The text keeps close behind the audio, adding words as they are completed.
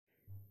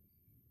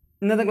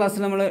ഇന്നത്തെ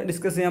ക്ലാസ്സിൽ നമ്മൾ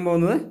ഡിസ്കസ് ചെയ്യാൻ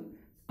പോകുന്നത്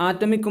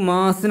ആറ്റമിക്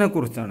മാസിനെ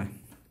കുറിച്ചാണ്.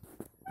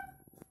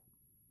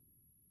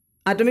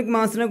 ആറ്റമിക്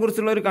മാസിനെ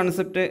കുറിച്ചുള്ള ഒരു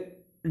കൺസെപ്റ്റ്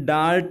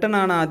ഡാൾട്ടൺ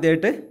ആണ്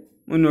ആദ്യമായിട്ട്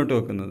മുന്നോട്ട്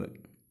വെക്കുന്നത്.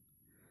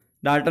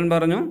 ഡാൾട്ടൺ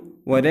പറഞ്ഞു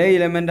ഒരേ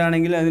ഇലമെൻ്റ്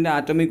ആണെങ്കിൽ അതിൻ്റെ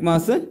ആറ്റമിക്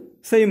മാസ്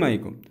സെയിം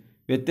ആയിരിക്കും,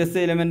 വ്യത്യസ്ത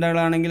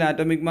ഇലമെൻറ്റുകളാണെങ്കിൽ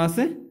ആറ്റമിക്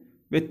മാസ്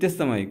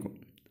വ്യത്യസ്തമായിരിക്കും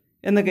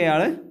എന്നൊക്കെ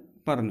അയാൾ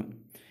പറഞ്ഞു.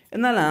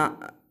 എന്നാൽ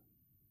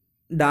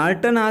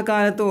ഡാൾട്ടൺ ആ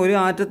കാലത്ത് ഒരു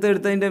ആറ്റത്തെ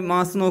എടുത്തതിൻ്റെ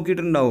മാസ്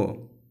നോക്കിയിട്ടുണ്ടാവുമോ?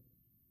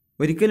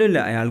 ഒരിക്കലുമില്ല.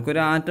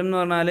 അയാൾക്കൊരു ആറ്റം എന്ന്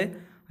പറഞ്ഞാൽ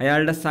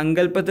അയാളുടെ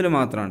സങ്കല്പത്തിൽ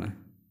മാത്രമാണ്.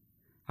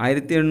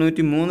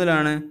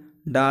 1803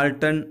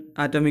 ഡാൾട്ടൺ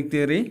ആറ്റമിക്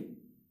തിയറി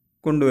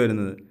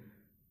കൊണ്ടുവരുന്നത്.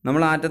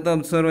 നമ്മൾ ആറ്റത്തെ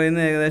ഒബ്സർവ്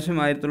ചെയ്യുന്നത് ഏകദേശം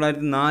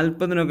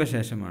 1940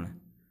 ശേഷമാണ്.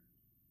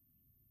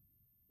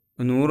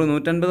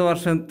 100-150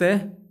 വർഷത്തെ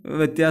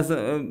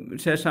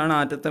ശേഷമാണ്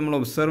ആറ്റത്തെ നമ്മൾ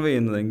ഒബ്സർവ്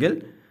ചെയ്യുന്നതെങ്കിൽ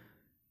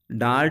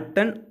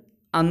ഡാൾട്ടൺ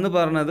അന്ന്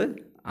പറഞ്ഞത്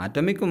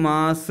atomic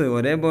mass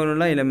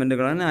ഒരേപോലുള്ള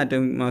എലമെൻറ്റുകളാണ്,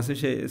 atomic mass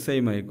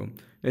same ആയിരിക്കും,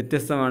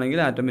 വ്യത്യസ്തമാണെങ്കിൽ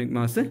ആറ്റമിക്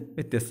മാസ്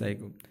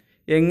വ്യത്യസ്തമായിരിക്കും.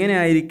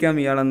 എങ്ങനെയായിരിക്കാം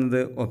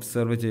ഇയാളെന്നത്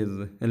ഒബ്സർവ്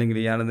ചെയ്തത്, അല്ലെങ്കിൽ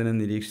ഇയാളതിനെ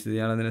നിരീക്ഷിച്ചത്,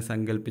 ഇയാളതിനെ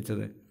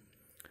സങ്കല്പിച്ചത്?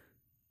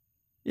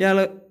 ഇയാൾ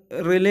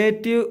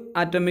റിലേറ്റീവ്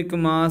ആറ്റമിക്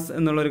മാസ്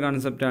എന്നുള്ളൊരു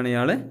കൺസെപ്റ്റാണ്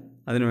ഇയാൾ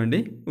അതിനുവേണ്ടി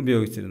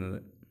ഉപയോഗിച്ചിരുന്നത്.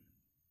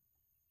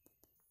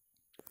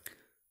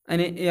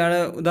 അതിന് ഇയാൾ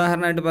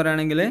ഉദാഹരണമായിട്ട്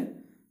പറയുകയാണെങ്കിൽ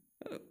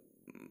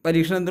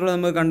പരീക്ഷണത്തിലൂടെ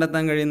നമുക്ക്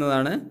കണ്ടെത്താൻ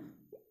കഴിയുന്നതാണ്.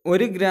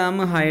 1 ഗ്രാം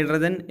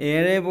ഹൈഡ്രജൻ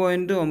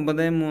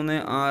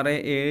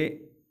 7.9367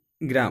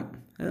 ഗ്രാം,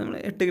 അത് നമ്മൾ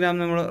 8 ഗ്രാം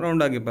നമ്മൾ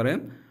റൗണ്ടാക്കി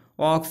പറയും,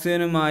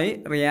 ഓക്സിജനുമായി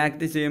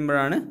റിയാക്ട്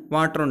ചെയ്യുമ്പോഴാണ്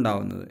വാട്ടർ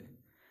ഉണ്ടാവുന്നത്.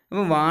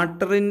 അപ്പോൾ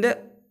വാട്ടറിൻ്റെ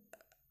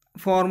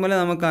ഫോർമുല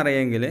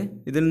നമുക്കറിയെങ്കിൽ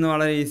ഇതിൽ നിന്ന്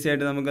വളരെ ഈസി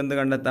ആയിട്ട് നമുക്ക് എന്ത്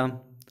കണ്ടെത്താം?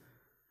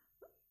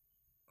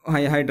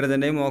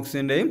 ഹൈഡ്രജൻ്റെയും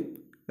ഓക്സിജൻ്റെയും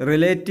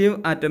റിലേറ്റീവ്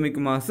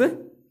ആറ്റമിക് മാസ്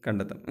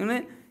കണ്ടെത്താം. അങ്ങനെ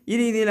ഈ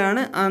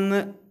രീതിയിലാണ് അന്ന്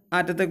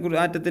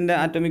ആറ്റത്തിൻ്റെ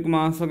ആറ്റമിക്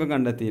മാസൊക്കെ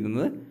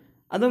കണ്ടെത്തിയിരുന്നത്.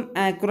 അതും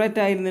ആക്യുറേറ്റ്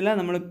ആയിരുന്നില്ല,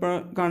 നമ്മളിപ്പോൾ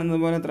കാണുന്നത്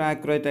പോലെ അത്ര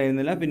ആക്യുറേറ്റ്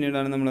ആയിരുന്നില്ല.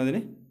 പിന്നീടാണ്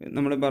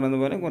നമ്മൾ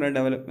പറഞ്ഞതുപോലെ കുറേ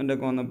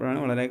ഡെവലപ്മെൻറ്റൊക്കെ വന്നപ്പോഴാണ്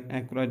വളരെ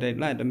ആക്യുറേറ്റ്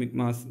ആയിട്ടുള്ള ആറ്റമിക്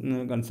മാസ്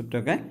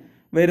കൺസെപ്റ്റൊക്കെ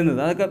വരുന്നത്.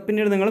 അതൊക്കെ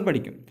പിന്നീട് നിങ്ങൾ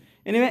പഠിക്കും.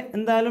 എനിവേ,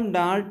 എന്തായാലും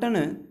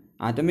ഡാൾട്ടണ്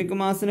ആറ്റമിക്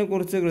മാസിനെ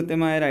കുറിച്ച്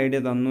കൃത്യമായൊരു ഐഡിയ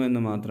തന്നു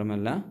എന്ന്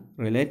മാത്രമല്ല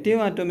റിലേറ്റീവ്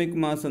ആറ്റമിക്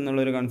മാസ്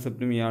എന്നുള്ളൊരു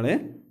കൺസെപ്റ്റും ഇയാൾ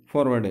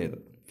ഫോർവേഡ് ചെയ്തു.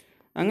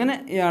 അങ്ങനെ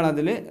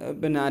ഇയാളതിൽ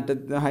പിന്നെ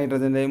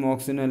ഹൈഡ്രജൻ്റെയും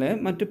ഓക്സിജൻ്റെയും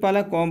മറ്റു പല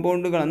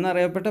കോമ്പൗണ്ടുകൾ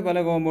എന്നറിയപ്പെട്ട പല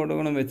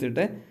കോമ്പൗണ്ടുകളും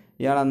വെച്ചിട്ട്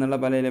ഇയാൾ അന്നുള്ള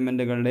പല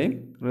എലിമെൻറ്റുകളുടെയും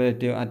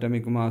റിലേറ്റീവ്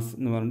ആറ്റമിക് മാസ്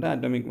എന്ന് പറഞ്ഞിട്ട്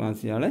ആറ്റമിക്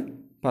മാസ് ഇയാൾ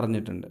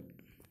പറഞ്ഞിട്ടുണ്ട്.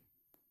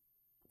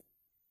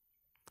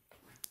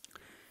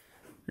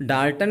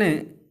 ഡാൾട്ടന്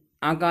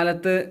ആ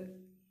കാലത്ത്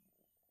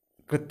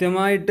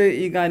കൃത്യമായിട്ട്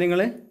ഈ കാര്യങ്ങൾ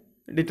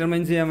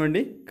ഡിറ്റർമൈൻ ചെയ്യാൻ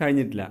വേണ്ടി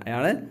കഴിഞ്ഞിട്ടില്ല.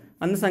 അയാൾ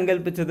അന്ന്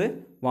സങ്കല്പിച്ചത്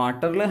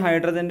വാട്ടറിൽ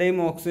ഹൈഡ്രജൻ്റെയും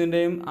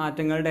ഓക്സിജൻ്റെയും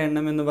ആറ്റങ്ങളുടെ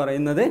എണ്ണം എന്ന്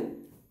പറയുന്നത്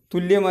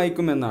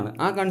തുല്യമായിരിക്കുമെന്നാണ്.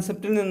 ആ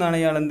കൺസെപ്റ്റിൽ നിന്നാണ്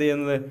ഇയാൾ എന്ത്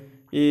ചെയ്യുന്നത്,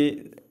 ഈ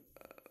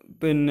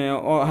പിന്നെ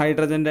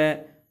ഹൈഡ്രജൻ്റെ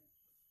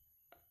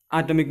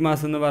ആറ്റമിക്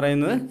മാസ് എന്ന്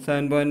പറയുന്നത്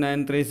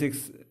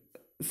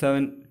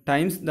 7.9367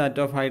 ടൈംസ് ദാറ്റ്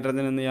ഓഫ്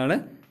ഹൈഡ്രജൻ എന്ന് ഇയാൾ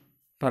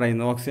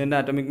പറയുന്നു. ഓക്സിജൻ്റെ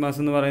ആറ്റമിക് മാസ്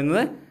എന്ന്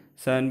പറയുന്നത്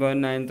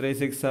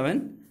 7.9367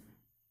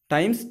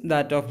 ടൈംസ്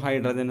ദാറ്റ് ഓഫ്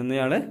ഹൈഡ്രജൻ എന്ന്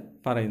ഇയാൾ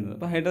പറയുന്നത്.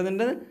 അപ്പോൾ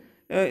ഹൈഡ്രജൻ്റെ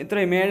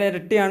ഇത്രയും 7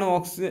 ഇരട്ടിയാണ്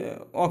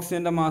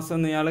ഓക്സിജൻ്റെ മാസ്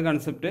എന്ന് ഇയാൾ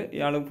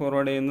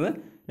ഫോർവേഡ് ചെയ്യുന്നത്.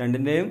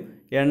 രണ്ടിൻ്റെയും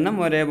എണ്ണം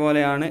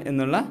ഒരേപോലെയാണ്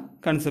എന്നുള്ള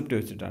കൺസെപ്റ്റ്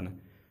വെച്ചിട്ടാണ്.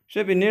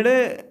 പക്ഷേ പിന്നീട്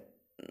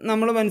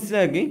നമ്മൾ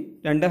മനസ്സിലാക്കി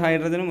 2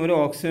 ഹൈഡ്രജനും 1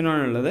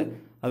 ഓക്സിജനുമാണുള്ളത്.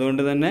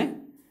 അതുകൊണ്ട് തന്നെ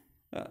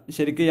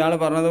ശരിക്കും ഇയാൾ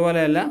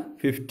പറഞ്ഞതുപോലെയല്ല,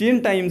 15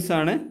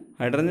 ടൈംസാണ്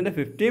ഹൈഡ്രജൻ്റെ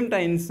 15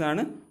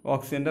 ടൈംസാണ്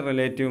ഓക്സിജൻ്റെ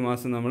റിലേറ്റീവ്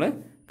മാസ് നമ്മൾ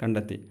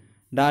കണ്ടെത്തി.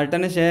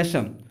 ഡാൾട്ടന്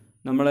ശേഷം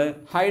നമ്മൾ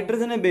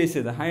ഹൈഡ്രജൻ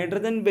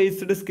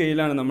ബേസ്ഡ്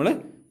സ്കെയിലാണ് നമ്മൾ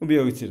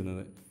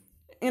ഉപയോഗിച്ചിരുന്നത്.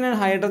 ഇങ്ങനെയാണ്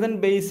ഹൈഡ്രജൻ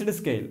ബേസ്ഡ്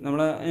സ്കെയിൽ. നമ്മൾ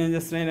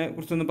ജസ്റ്റ് അതിനെ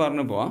കുറിച്ചൊന്ന്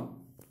പറഞ്ഞു പോവാം.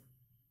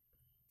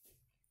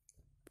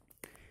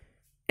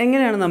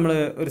 എങ്ങനെയാണ് നമ്മൾ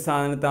ഒരു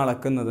സാധനത്തെ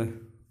അളക്കുന്നത്?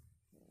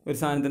 ഒരു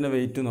സാധനത്തിൻ്റെ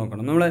വെയിറ്റ്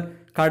നോക്കണം. നമ്മൾ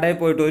കടയിൽ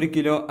പോയിട്ട് 1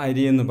 കിലോ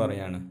അരി എന്ന്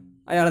പറയാണ്.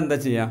 അയാൾ എന്താ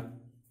ചെയ്യുക?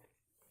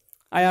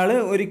 അയാൾ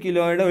 1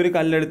 കിലോയുടെ ഒരു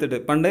കല്ലെടുത്തിട്ട്,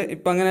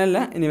 ഇപ്പം അങ്ങനെയല്ല,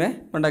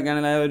 പണ്ടൊക്കെ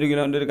ആണെങ്കിൽ 1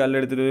 കിലോൻ്റെ ഒരു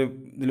കല്ലെടുത്തിട്ട്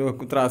ഇതിൽ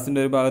വെക്കും, ത്രാസിൻ്റെ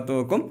ഒരു ഭാഗത്ത്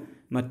വെക്കും,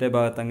 മറ്റേ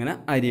ഭാഗത്ത് അങ്ങനെ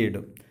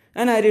അരിയിടും.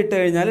 അങ്ങനെ അരി ഇട്ട്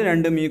കഴിഞ്ഞാൽ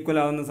 2 ഈക്വൽ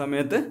ആവുന്ന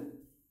സമയത്ത്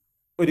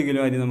 1 കിലോ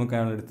അരി നമുക്ക്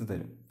അയാൾ എടുത്ത്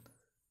തരും.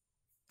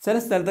 ചില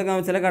സ്ഥലത്തൊക്കെ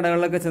ചില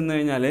കടകളിലൊക്കെ ചെന്ന്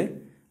കഴിഞ്ഞാൽ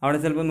അവിടെ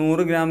ചിലപ്പോൾ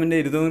 100 ഗ്രാമിൻ്റെ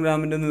 200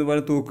 ഗ്രാമിൻ്റെ ഒന്നും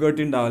ഇതുപോലെ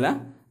തൂക്കുകെട്ടി ഉണ്ടാവില്ല.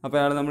 അപ്പോൾ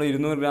അയാൾ നമ്മൾ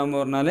 200 ഗ്രാം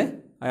പറഞ്ഞാൽ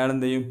അയാൾ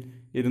എന്ത് ചെയ്യും?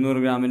 200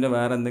 ഗ്രാമിൻ്റെ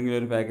വേറെ എന്തെങ്കിലും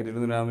ഒരു പാക്കറ്റ്,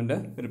 200 ഗ്രാമിൻ്റെ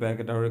ഒരു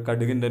പാക്കറ്റ്, അവിടെ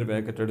കടുകിൻ്റെ ഒരു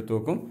പാക്കറ്റ് എടുത്ത്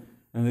വെക്കും.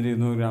 എന്നിട്ട്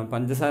 200 ഗ്രാം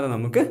പഞ്ചസാര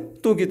നമുക്ക്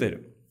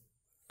തൂക്കിത്തരും.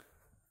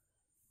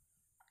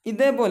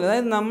 ഇതേപോലെ,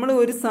 അതായത് നമ്മൾ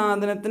ഒരു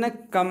സാധനത്തിനെ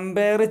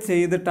കമ്പയർ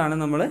ചെയ്തിട്ടാണ്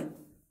നമ്മൾ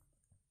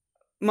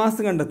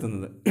മാസ്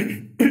കണ്ടെത്തുന്നത്.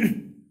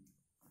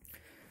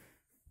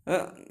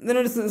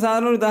 ഇതിനൊരു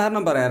സാധാരണ ഒരു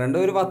ഉദാഹരണം പറയാറുണ്ട്.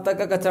 ഒരു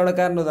വത്തക്ക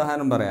കച്ചവടക്കാരൻ്റെ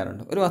ഉദാഹരണം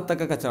പറയാറുണ്ട്. ഒരു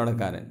വത്തക്ക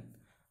കച്ചവടക്കാരൻ,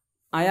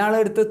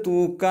 അയാളെടുത്ത്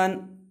തൂക്കാൻ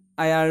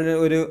അയാളുടെ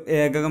ഒരു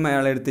ഏകകം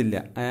അയാളെടുത്തില്ല,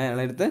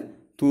 അയാളെടുത്ത്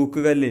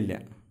തൂക്കുകല്ലില്ല.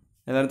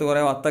 അയാളടുത്ത്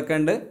കുറേ വത്തക്ക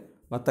ഉണ്ട്,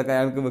 വത്തക്ക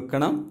അയാൾക്ക്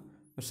വിൽക്കണം.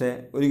 പക്ഷേ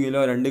 1 കിലോ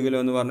 2 കിലോ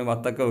എന്ന് പറഞ്ഞ്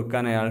വത്തക്ക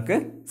വിൽക്കാൻ അയാൾക്ക്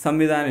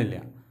സംവിധാനമില്ല.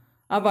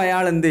 അപ്പോൾ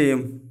അയാൾ എന്ത്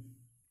ചെയ്യും?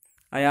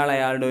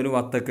 അയാളുടെ ഒരു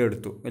വത്തക്ക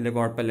എടുത്തു, വലിയ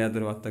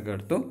കുഴപ്പമില്ലാത്തൊരു വത്തക്ക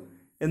എടുത്തു.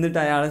 എന്നിട്ട്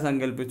അയാൾ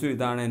സങ്കല്പിച്ചു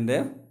ഇതാണ് എൻ്റെ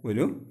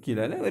 1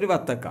 കിലോ അല്ലെ ഒരു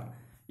വത്തക്ക.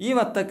 ഈ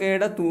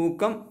വത്തക്കയുടെ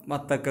തൂക്കം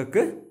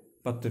വത്തക്കക്ക്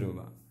 10 രൂപ.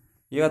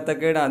 ഈ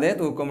വത്തക്കയുടെ അതേ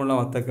തൂക്കമുള്ള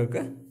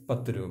വത്തക്കക്ക്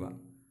 10 രൂപ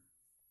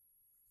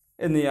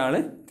എന്ന് ഇയാൾ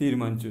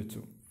തീരുമാനിച്ചു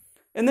വെച്ചു.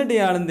 എന്നിട്ട്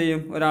ഇയാൾ എന്ത്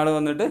ചെയ്യും? ഒരാൾ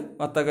വന്നിട്ട്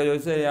വത്തക്ക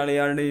ചോദിച്ചാൽ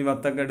ഇയാളുടെ ഈ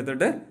വത്തക്ക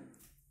എടുത്തിട്ട്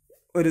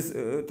ഒരു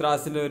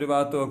ത്രാസിൽ ഒരു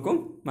ഭാഗത്ത് വെക്കും,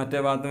 മറ്റേ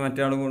ഭാഗത്ത്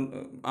മറ്റേ ആൾ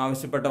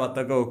ആവശ്യപ്പെട്ട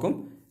വത്തക്ക വെക്കും.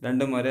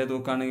 രണ്ടും ഒരേ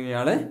തൂക്കാണെങ്കിൽ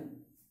ഇയാൾ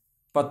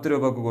 10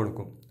 രൂപക്ക്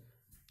കൊടുക്കും.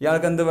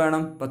 ഇയാൾക്ക് എന്ത്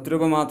വേണം? 10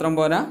 രൂപ മാത്രം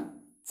പോരാ,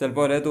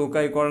 ചിലപ്പോൾ ഒരേ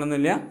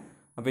തൂക്കമായിക്കൊള്ളണമെന്നില്ല.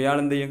 അപ്പോൾ ഇയാൾ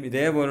എന്ത് ചെയ്യും?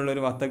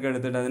 ഇതേപോലുള്ളൊരു വത്തക്ക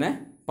എടുത്തിട്ട് അതിനെ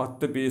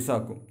 10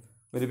 പീസാക്കും.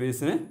 ഒരു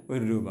പീസിന്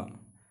 1 രൂപ.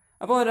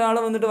 അപ്പോൾ ഒരാൾ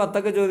വന്നിട്ട്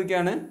വത്തക്ക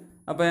ചോദിക്കുകയാണ്.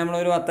 അപ്പോൾ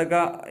നമ്മളൊരു വത്തക്ക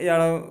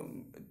ഇയാൾ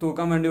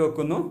തൂക്കാൻ വേണ്ടി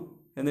വെക്കുന്നു.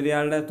 എന്നിട്ട്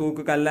ഇയാളുടെ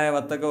തൂക്ക് കല്ലായ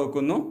വത്തക്ക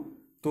വെക്കുന്നു,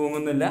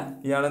 തൂങ്ങുന്നില്ല.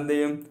 ഇയാളെന്ത്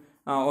ചെയ്യും?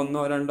 1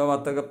 or 2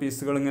 വത്തക്ക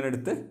പീസുകൾ ഇങ്ങനെ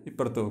എടുത്ത്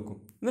ഇപ്പുറത്ത് വെക്കും.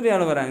 എന്നിട്ട്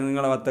ഇയാൾ പറയാം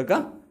നിങ്ങളെ വത്തക്ക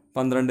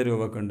 12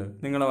 രൂപക്കുണ്ട്,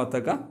 നിങ്ങളെ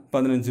വത്തക്ക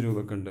 15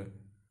 രൂപക്കുണ്ട്.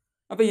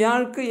 അപ്പോൾ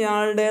ഇയാൾക്ക്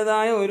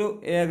ഇയാളുടേതായ ഒരു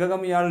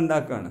ഏകകം ഇയാൾ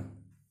ഉണ്ടാക്കുകയാണ്.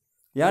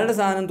 ഇയാളുടെ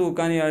സാധനം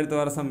തൂക്കാൻ ഇയാൾക്ക്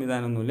വേറെ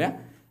സംവിധാനമൊന്നുമില്ല.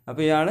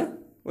 അപ്പോൾ ഇയാൾ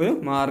ഒരു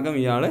മാർഗം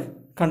ഇയാൾ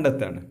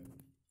കണ്ടെത്തുകയാണ്.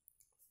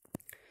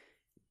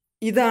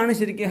 ഇതാണ്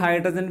ശരിക്കും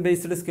ഹൈഡ്രജൻ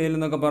ബേസ്ഡ് സ്കെയിൽ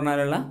എന്നൊക്കെ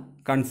പറഞ്ഞാലുള്ള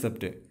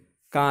കൺസെപ്റ്റ്.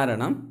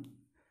 കാരണം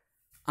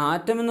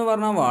ആറ്റം എന്ന്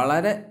പറഞ്ഞാൽ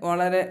വളരെ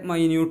വളരെ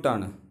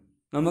മൈന്യൂട്ടാണ്.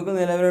 നമുക്ക്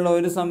നിലവിലുള്ള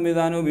ഒരു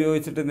സംവിധാനം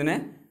ഉപയോഗിച്ചിട്ട് ഇതിനെ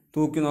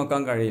തൂക്കി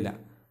നോക്കാൻ കഴിയില്ല.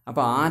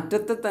 അപ്പോൾ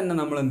ആറ്റത്തെ തന്നെ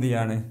നമ്മൾ എന്ത്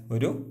ചെയ്യാണ്?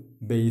 ഒരു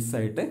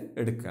ബേസായിട്ട്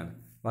എടുക്കുകയാണ്.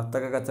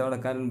 വത്തക്ക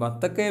കച്ചവടക്കാരൻ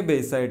വത്തക്കയെ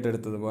ബേസായിട്ട്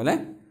എടുത്തതുപോലെ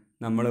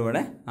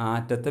നമ്മളിവിടെ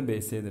ആറ്റത്തെ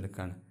ബേസ്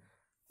ചെയ്തെടുക്കുകയാണ്.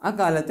 ആ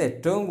കാലത്ത്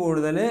ഏറ്റവും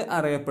കൂടുതൽ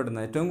അറിയപ്പെടുന്ന,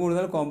 ഏറ്റവും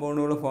കൂടുതൽ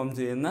കോമ്പൗണ്ടുകൾ ഫോം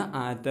ചെയ്യുന്ന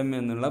ആറ്റം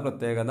എന്നുള്ള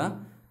പ്രത്യേകത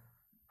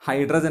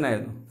ഹൈഡ്രജൻ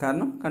ആയിരുന്നു.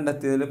 കാരണം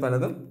കണ്ടെത്തിയതിൽ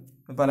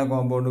പല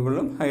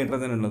കോമ്പൗണ്ടുകളിലും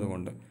ഹൈഡ്രജൻ ഉള്ളത്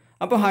കൊണ്ട്.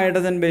 അപ്പോൾ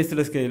ഹൈഡ്രജൻ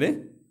ബേസ്ഡ് സ്കെയിൽ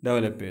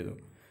ഡെവലപ്പ് ചെയ്തു.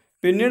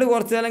 പിന്നീട്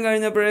കുറച്ചു കാലം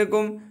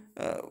കഴിഞ്ഞപ്പോഴേക്കും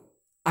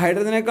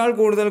ഹൈഡ്രജനേക്കാൾ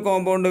കൂടുതൽ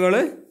കോമ്പൗണ്ടുകൾ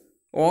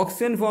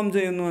ഓക്സിജൻ ഫോം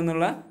ചെയ്യുന്നു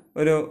എന്നുള്ള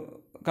ഒരു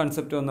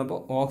കൺസെപ്റ്റ് വന്നപ്പോൾ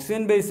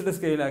ഓക്സിജൻ ബേസ്ഡ്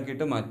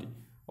സ്കെയിലാക്കിയിട്ട് മാറ്റി.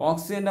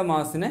 ഓക്സിജൻ്റെ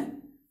മാസിനെ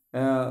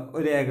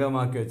ഒരു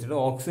ഏകമാക്കി വെച്ചിട്ട്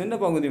ഓക്സിജൻ്റെ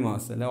പകുതി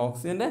മാസ് അല്ലെ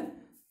ഓക്സിജൻ്റെ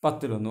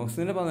 10-1,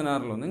 ഓക്സിജൻ്റെ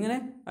 16-1 ഇങ്ങനെ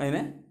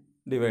അതിനെ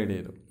ഡിവൈഡ്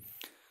ചെയ്തു.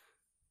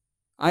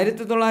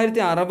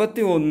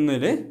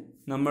 1961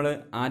 നമ്മൾ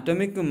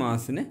ആറ്റമിക്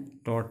മാസിനെ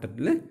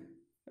ടോട്ടലിൽ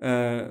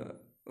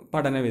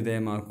പഠന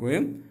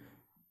വിധേയമാക്കുകയും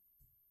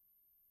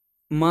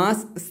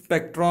മാസ്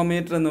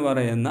സ്പെക്ട്രോമീറ്റർ എന്ന്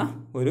പറയുന്ന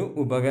ഒരു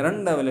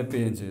ഉപകരണം ഡെവലപ്പ്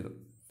ചെയ്യുകയും ചെയ്തു.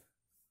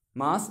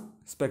 Mass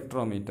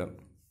spectrometer.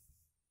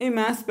 ഈ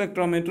മാസ്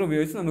സ്പെക്ട്രോമീറ്റർ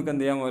ഉപയോഗിച്ച് നമുക്ക്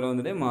എന്ത് ചെയ്യാം?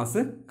 ഓരോന്നിൻ്റെ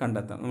മാസ്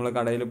കണ്ടെത്താം. നമ്മൾ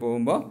കടയിൽ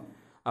പോകുമ്പോൾ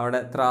അവിടെ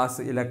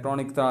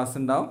ഇലക്ട്രോണിക് ത്രാസ്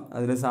ഉണ്ടാവും.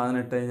 അതിൽ സാധനം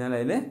ഇട്ട് കഴിഞ്ഞാൽ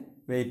അതിൽ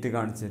വെയിറ്റ്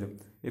കാണിച്ചു തരും.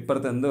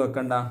 ഇപ്പുറത്ത് എന്ത്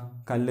വെക്കണ്ട?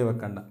 കല്ല്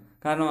വെക്കണ്ട.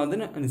 കാരണം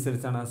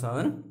അതിനനുസരിച്ചാണ് ആ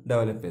സാധനം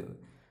ഡെവലപ്പ് ചെയ്തത്.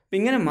 അപ്പം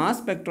ഇങ്ങനെ മാസ്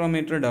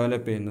സ്പെക്ട്രോമീറ്റർ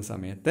ഡെവലപ്പ് ചെയ്യുന്ന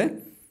സമയത്ത്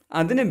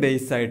അതിന്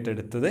ബേസായിട്ട്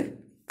എടുത്തത്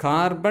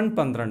കാർബൺ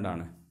 12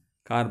 ആണ്.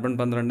 കാർബൺ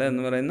 12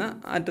 എന്ന് പറയുന്ന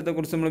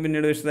ആറ്റത്തെക്കുറിച്ച് നമ്മൾ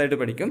പിന്നീട് വിശദമായിട്ട്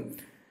പഠിക്കും.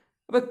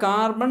 അപ്പോൾ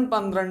കാർബൺ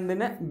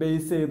 12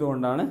 ബേസ്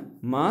ചെയ്തുകൊണ്ടാണ്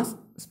മാസ്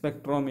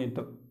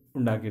സ്പെക്ട്രോമീറ്റർ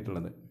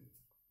ഉണ്ടാക്കിയിട്ടുള്ളത്.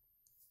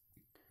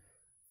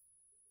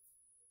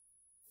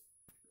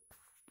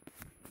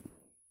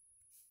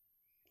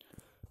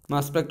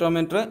 മാസ്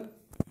സ്പെക്ട്രോമീറ്റർ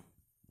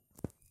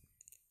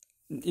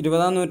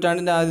 20-ാം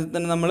നൂറ്റാണ്ടിൻ്റെ ആദ്യത്തിൽ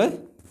തന്നെ നമ്മൾ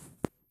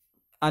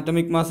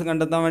ആറ്റമിക് മാസ്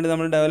കണ്ടെത്താൻ വേണ്ടി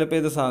നമ്മൾ ഡെവലപ്പ്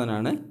ചെയ്ത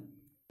സാധനമാണ്.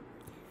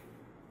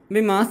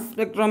 ഈ മാസ്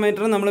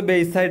സ്പെക്ട്രോമീറ്റർ നമ്മൾ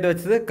ബേസായിട്ട്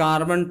വെച്ചത്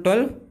കാർബൺ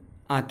 12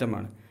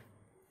 ആറ്റമാണ്.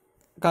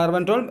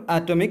 Carbon 12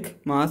 atomic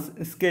mass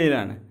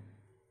സ്കെയിലാണ്.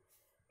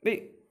 ഈ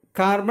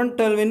കാർബൺ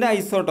 12ൻ്റെ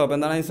ഐസോട്ടോപ്പ്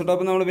എന്താണ്?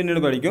 ഐസോട്ടോപ്പ് നമ്മൾ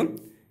പിന്നീട് പഠിക്കും.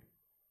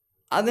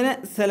 അതിനെ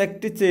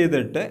സെലക്ട്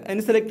ചെയ്തിട്ട്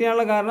അതിന് സെലക്ട്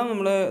ചെയ്യാനുള്ള കാരണം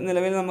നമ്മൾ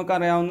നിലവിൽ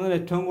നമുക്കറിയാവുന്നതിൽ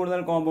ഏറ്റവും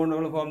കൂടുതൽ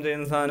കോമ്പൗണ്ടുകൾ ഫോം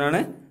ചെയ്യുന്ന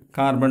സാധനമാണ്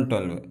കാർബൺ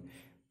 12.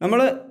 നമ്മൾ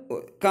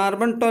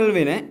കാർബൺ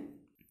 12നെ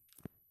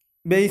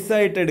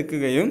ബേസായിട്ട്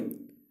എടുക്കുകയും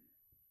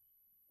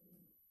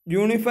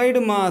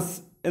യൂണിഫൈഡ് മാസ്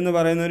എന്ന്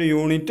പറയുന്ന ഒരു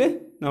യൂണിറ്റ്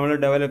നമ്മൾ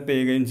ഡെവലപ്പ്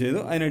ചെയ്യുകയും ചെയ്തു.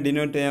 അതിനെ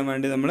ഡിനോട്ട് ചെയ്യാൻ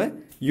വേണ്ടി നമ്മൾ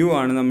യു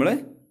ആണ് നമ്മൾ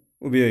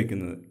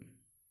ഉപയോഗിക്കുന്നത്.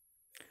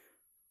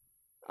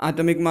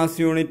 ആറ്റമിക് മാസ്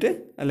യൂണിറ്റ്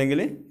അല്ലെങ്കിൽ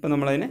ഇപ്പോൾ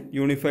നമ്മളതിനെ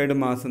യൂണിഫൈഡ്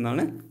മാസ്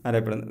എന്നാണ്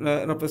അറിയപ്പെടുന്നത്.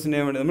 റെപ്രസെൻ്റ്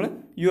ചെയ്യാൻ വേണ്ടി നമ്മൾ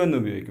യു എന്ന്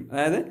ഉപയോഗിക്കും.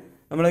 അതായത്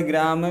നമ്മൾ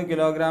ഗ്രാം,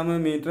 കിലോഗ്രാം,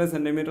 മീറ്റർ,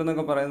 സെൻറ്റിമീറ്റർ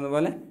എന്നൊക്കെ പറയുന്നത്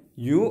പോലെ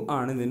യു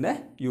ആണ് ഇതിൻ്റെ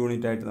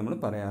യൂണിറ്റായിട്ട് നമ്മൾ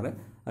പറയാറ്.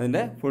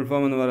 അതിൻ്റെ ഫുൾ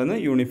ഫോം എന്ന് പറയുന്നത്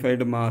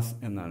യൂണിഫൈഡ് മാസ്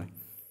എന്നാണ്.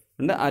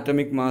 ഉണ്ട്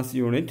ആറ്റമിക് മാസ്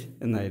യൂണിറ്റ്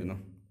എന്നായിരുന്നു.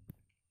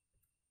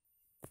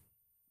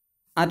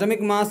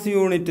 ആറ്റമിക് മാസ്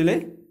യൂണിറ്റിൽ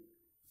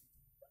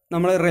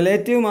നമ്മൾ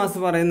റിലേറ്റീവ് മാസ്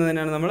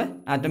പറയുന്നതിനാണ് നമ്മൾ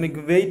ആറ്റമിക്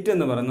വെയിറ്റ്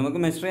എന്ന് പറയുന്നത്.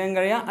 നമുക്ക് മെഷർ ചെയ്യാൻ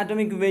കഴിയുക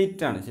ആറ്റമിക്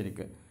വെയിറ്റ് ആണ്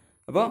ശരിക്കും.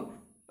 അപ്പോൾ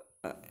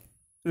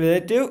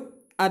റിലേറ്റീവ്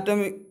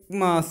ആറ്റമിക്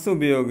മാസ്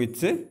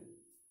ഉപയോഗിച്ച്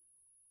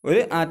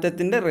ഒരു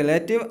ആറ്റത്തിൻ്റെ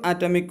റിലേറ്റീവ്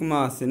ആറ്റമിക്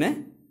മാസിനെ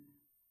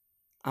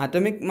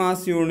ആറ്റമിക്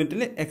മാസ്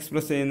യൂണിറ്റിൽ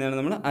എക്സ്പ്രസ് ചെയ്യുന്നതാണ്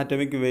നമ്മൾ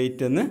ആറ്റമിക്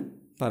വെയിറ്റ് എന്ന്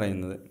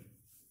പറയുന്നത്.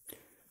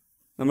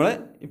 നമ്മൾ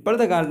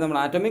ഇപ്പോഴത്തെ കാലത്ത് നമ്മൾ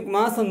ആറ്റമിക്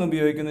മാസ് എന്ന്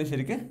ഉപയോഗിക്കുന്നത്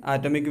ശരിക്കും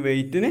ആറ്റമിക്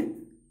വെയിറ്റിന്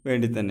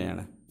വേണ്ടി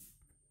തന്നെയാണ്.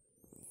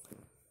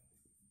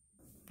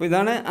 അപ്പോൾ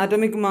ഇതാണ്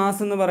ആറ്റമിക്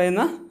മാസ് എന്ന്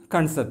പറയുന്ന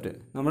കൺസെപ്റ്റ്.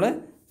 നമ്മൾ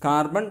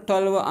കാർബൺ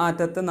 12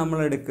 ആറ്റത്തെ നമ്മൾ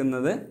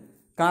എടുക്കുന്നത്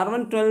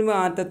കാർബൺ 12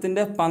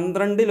 ആറ്റത്തിൻ്റെ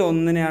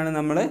 12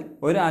 നമ്മൾ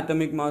ഒരു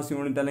ആറ്റോമിക് മാസ്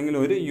യൂണിറ്റ് അല്ലെങ്കിൽ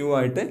ഒരു യു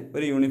ആയിട്ട്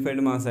ഒരു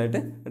യൂണിഫൈഡ് മാസ്സായിട്ട്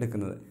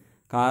എടുക്കുന്നത്.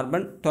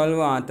 കാർബൺ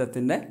 12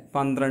 ആറ്റത്തിൻ്റെ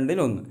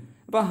 12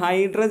 അപ്പോൾ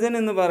ഹൈഡ്രജൻ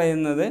എന്ന്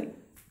പറയുന്നത്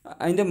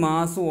അതിൻ്റെ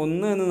മാസ്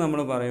 1 എന്ന് നമ്മൾ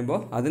പറയുമ്പോൾ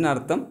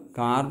അതിനർത്ഥം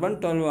കാർബൺ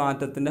 12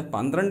 ആറ്റത്തിൻ്റെ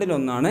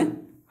 12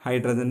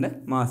 ഹൈഡ്രജൻ്റെ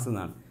മാസ്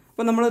എന്നാണ്.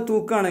 അപ്പോൾ നമ്മൾ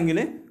തൂക്കുകയാണെങ്കിൽ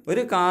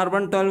ഒരു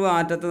കാർബൺ 12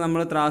 ആറ്റത്തെ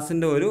നമ്മൾ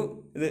ത്രാസിൻ്റെ ഒരു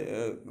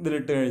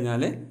ഇതിലിട്ട്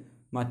കഴിഞ്ഞാൽ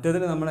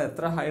മറ്റതിൽ നമ്മൾ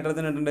എത്ര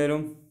ഹൈഡ്രജൻ ഇടേണ്ടി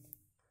വരും?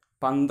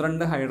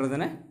 12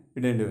 ഹൈഡ്രജനെ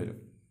ഇടേണ്ടി വരും.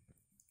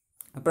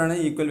 അപ്പോഴാണ്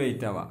ഈക്വൽ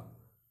വെയിറ്റ് ആവുക.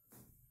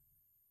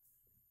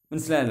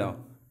 മനസ്സിലായല്ലോ?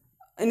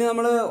 ഇനി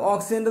നമ്മൾ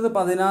ഓക്സിജൻ്റെത്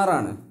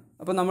 16.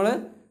 അപ്പോൾ നമ്മൾ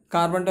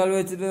കാർബൺ 12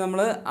 വെച്ചിട്ട് നമ്മൾ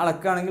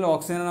അളക്കുകയാണെങ്കിൽ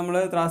ഓക്സിജൻ നമ്മൾ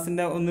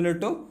ത്രാസിൻ്റെ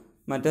ഒന്നിലിട്ടു,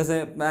 മറ്റേ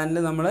പാനിൽ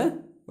നമ്മൾ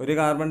ഒരു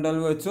കാർബൺ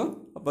 12 വെച്ചു,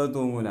 അപ്പോൾ അത്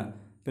തൂങ്ങൂല.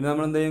 പിന്നെ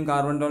നമ്മൾ എന്ത് ചെയ്യും?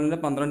 കാർബൺ 12ൻ്റെ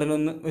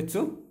 12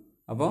 വെച്ചു,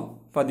 അപ്പോൾ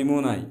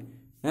 13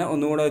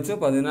 ഒന്നുകൂടെ വെച്ചു,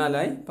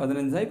 14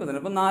 15 15.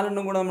 അപ്പോൾ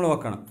 4 കൂടെ നമ്മൾ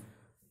വെക്കണം.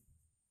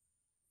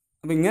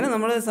 അപ്പോൾ ഇങ്ങനെ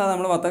നമ്മൾ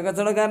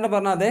വത്തക്കച്ചവടക്കാരനെ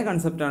പറഞ്ഞ അതേ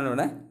കൺസെപ്റ്റാണ്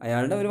ഇവിടെ.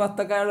 അയാളുടെ ഒരു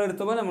വത്തക്ക അയാൾ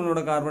എടുത്തപ്പോൾ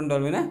നമ്മളിവിടെ കാർബൺ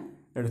 12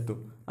 എടുത്തു,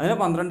 അതിനെ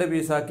 12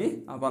 പീസാക്കി,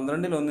 ആ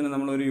 12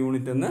 നമ്മൾ ഒരു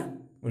യൂണിറ്റ് എന്ന്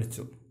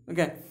വിളിച്ചു.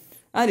 ഓക്കെ,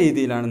 ആ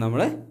രീതിയിലാണ്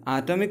നമ്മൾ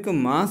ആറ്റോമിക്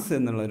മാസ്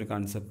എന്നുള്ളൊരു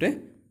കൺസെപ്റ്റ്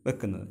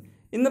വെക്കുന്നത്.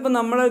 ഇന്നിപ്പോൾ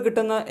നമ്മൾ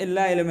കിട്ടുന്ന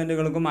എല്ലാ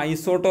എലിമെൻറ്റുകൾക്കും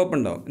ഐസോട്ടോപ്പ്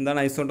ഉണ്ടാവും. എന്താണ്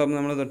ഐസോട്ടോപ്പ്?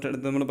 നമ്മൾ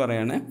തൊട്ടടുത്ത് നമ്മൾ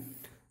പറയുകയാണ്.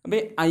 അപ്പോൾ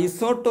ഈ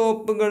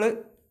ഐസോട്ടോപ്പുകൾ,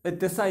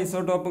 വ്യത്യസ്ത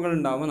ഐസോട്ടോപ്പുകൾ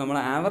ഉണ്ടാകുമ്പോൾ നമ്മൾ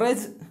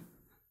ആവറേജ്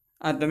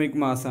ആറ്റോമിക്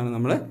മാസ്സാണ്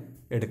നമ്മൾ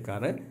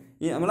എടുക്കാറ്.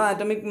 ഈ നമ്മൾ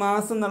ആറ്റോമിക്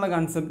മാസ് എന്നുള്ള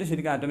കൺസെപ്റ്റ്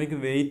ശരിക്കും ആറ്റോമിക്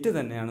വെയിറ്റ്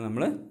തന്നെയാണ്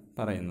നമ്മൾ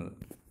പറയുന്നത്.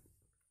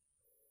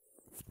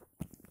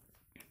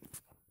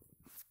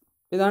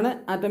 ഇതാണ്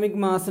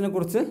ആറ്റോമിക് മാസിനെ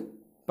കുറിച്ച്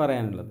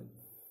പറയാനുള്ളത്.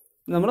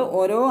 നമ്മൾ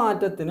ഓരോ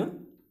ആറ്റത്തിനും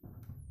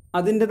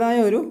അതിൻ്റെതായ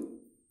ഒരു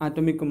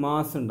ആറ്റോമിക്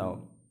മാസ് ഉണ്ടാവും.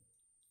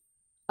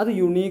 അത്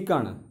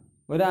യുണീക്കാണ്.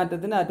 ഒരു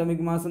ആറ്റത്തിൻ്റെ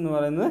ആറ്റോമിക് മാസ് എന്ന്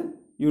പറയുന്നത്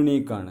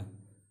യുണീക്കാണ്.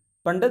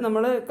 പണ്ട്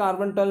നമ്മൾ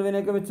കാർബൺ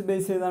 12 വെച്ച്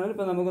ബേസ് ചെയ്താണ്.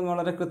 ഇപ്പോൾ നമുക്ക്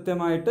വളരെ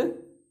കൃത്യമായിട്ട്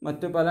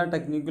മറ്റ് പല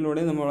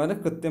ടെക്നിക്കിലൂടെയും നമ്മൾ വളരെ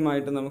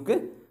കൃത്യമായിട്ട് നമുക്ക്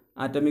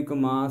ആറ്റോമിക്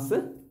മാസ്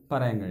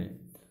പറയാൻ കഴിയും.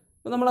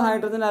 അപ്പോൾ നമ്മൾ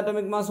ഹൈഡ്രജൻ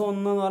ആറ്റോമിക് മാസ് 1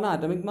 എന്ന് പറഞ്ഞാൽ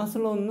ആറ്റോമിക്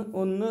മാസുള്ള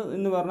 1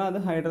 എന്ന് പറഞ്ഞാൽ അത്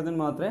ഹൈഡ്രജൻ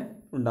മാത്രമേ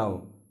ഉണ്ടാവൂ.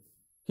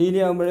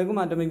 ഹീലിയം ആകുമ്പോഴേക്കും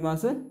ആറ്റോമിക്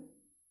മാസ്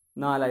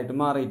 4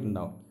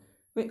 മാറിയിട്ടുണ്ടാവും.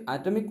 അപ്പോൾ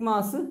ആറ്റോമിക്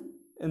മാസ്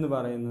എന്ന്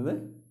പറയുന്നത്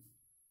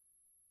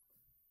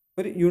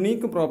ഒരു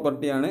യുണീക്ക്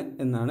പ്രോപ്പർട്ടിയാണ്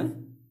എന്നാണ്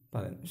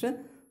പറയുന്നത്. പക്ഷേ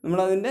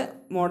നമ്മളതിൻ്റെ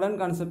മോഡേൺ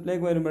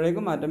കൺസെപ്റ്റിലേക്ക്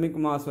വരുമ്പോഴേക്കും ആറ്റോമിക്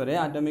മാസ് വരെ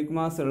ആറ്റോമിക്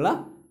മാസ് ഉള്ള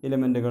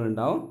എലിമെൻറ്റുകൾ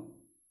ഉണ്ടാവും.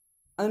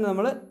 അതിന്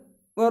നമ്മൾ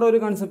വേറൊരു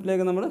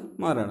കൺസെപ്റ്റിലേക്ക് നമ്മൾ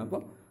മാറുകയാണ്.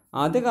 അപ്പോൾ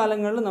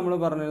ആദ്യകാലങ്ങളിൽ നമ്മൾ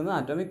പറഞ്ഞിരുന്നത്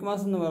ആറ്റോമിക്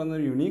മാസ് എന്ന് പറയുന്ന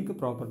ഒരു യുണീക്ക്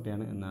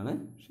പ്രോപ്പർട്ടിയാണ് എന്നാണ്.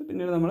 പക്ഷേ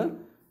പിന്നീട് നമ്മൾ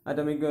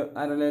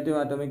റിലേറ്റീവ്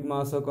ആറ്റോമിക്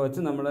മാസൊക്കെ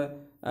വെച്ച് നമ്മൾ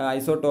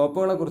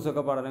ഐസോടോപ്പുകളെ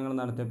കുറിച്ചൊക്കെ പഠനങ്ങൾ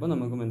നടത്തിയപ്പോൾ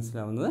നമുക്ക്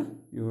മനസ്സിലാവുന്നത്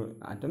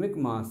ആറ്റോമിക്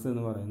മാസ്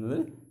എന്ന് പറയുന്നത്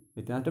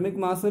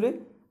ആറ്റോമിക് മാസ് ഒരു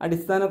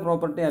അടിസ്ഥാന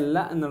പ്രോപ്പർട്ടി അല്ല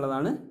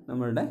എന്നുള്ളതാണ്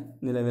നമ്മളുടെ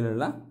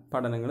നിലവിലുള്ള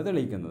പഠനങ്ങൾ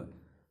തെളിയിക്കുന്നത്.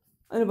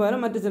 അതിന് പകരം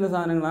മറ്റ് ചില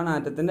സാധനങ്ങളാണ്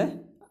ആറ്റത്തിൻ്റെ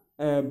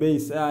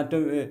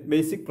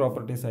ബേസിക്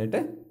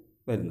പ്രോപ്പർട്ടീസായിട്ട്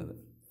വരുന്നത്.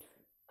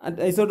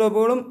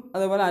 ഐസോടോപ്പുകളും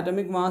അതേപോലെ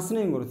ആറ്റോമിക്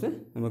മാസിനെയും കുറിച്ച്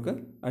നമുക്ക്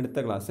അടുത്ത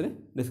ക്ലാസ്സിൽ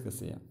ഡിസ്കസ്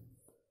ചെയ്യാം.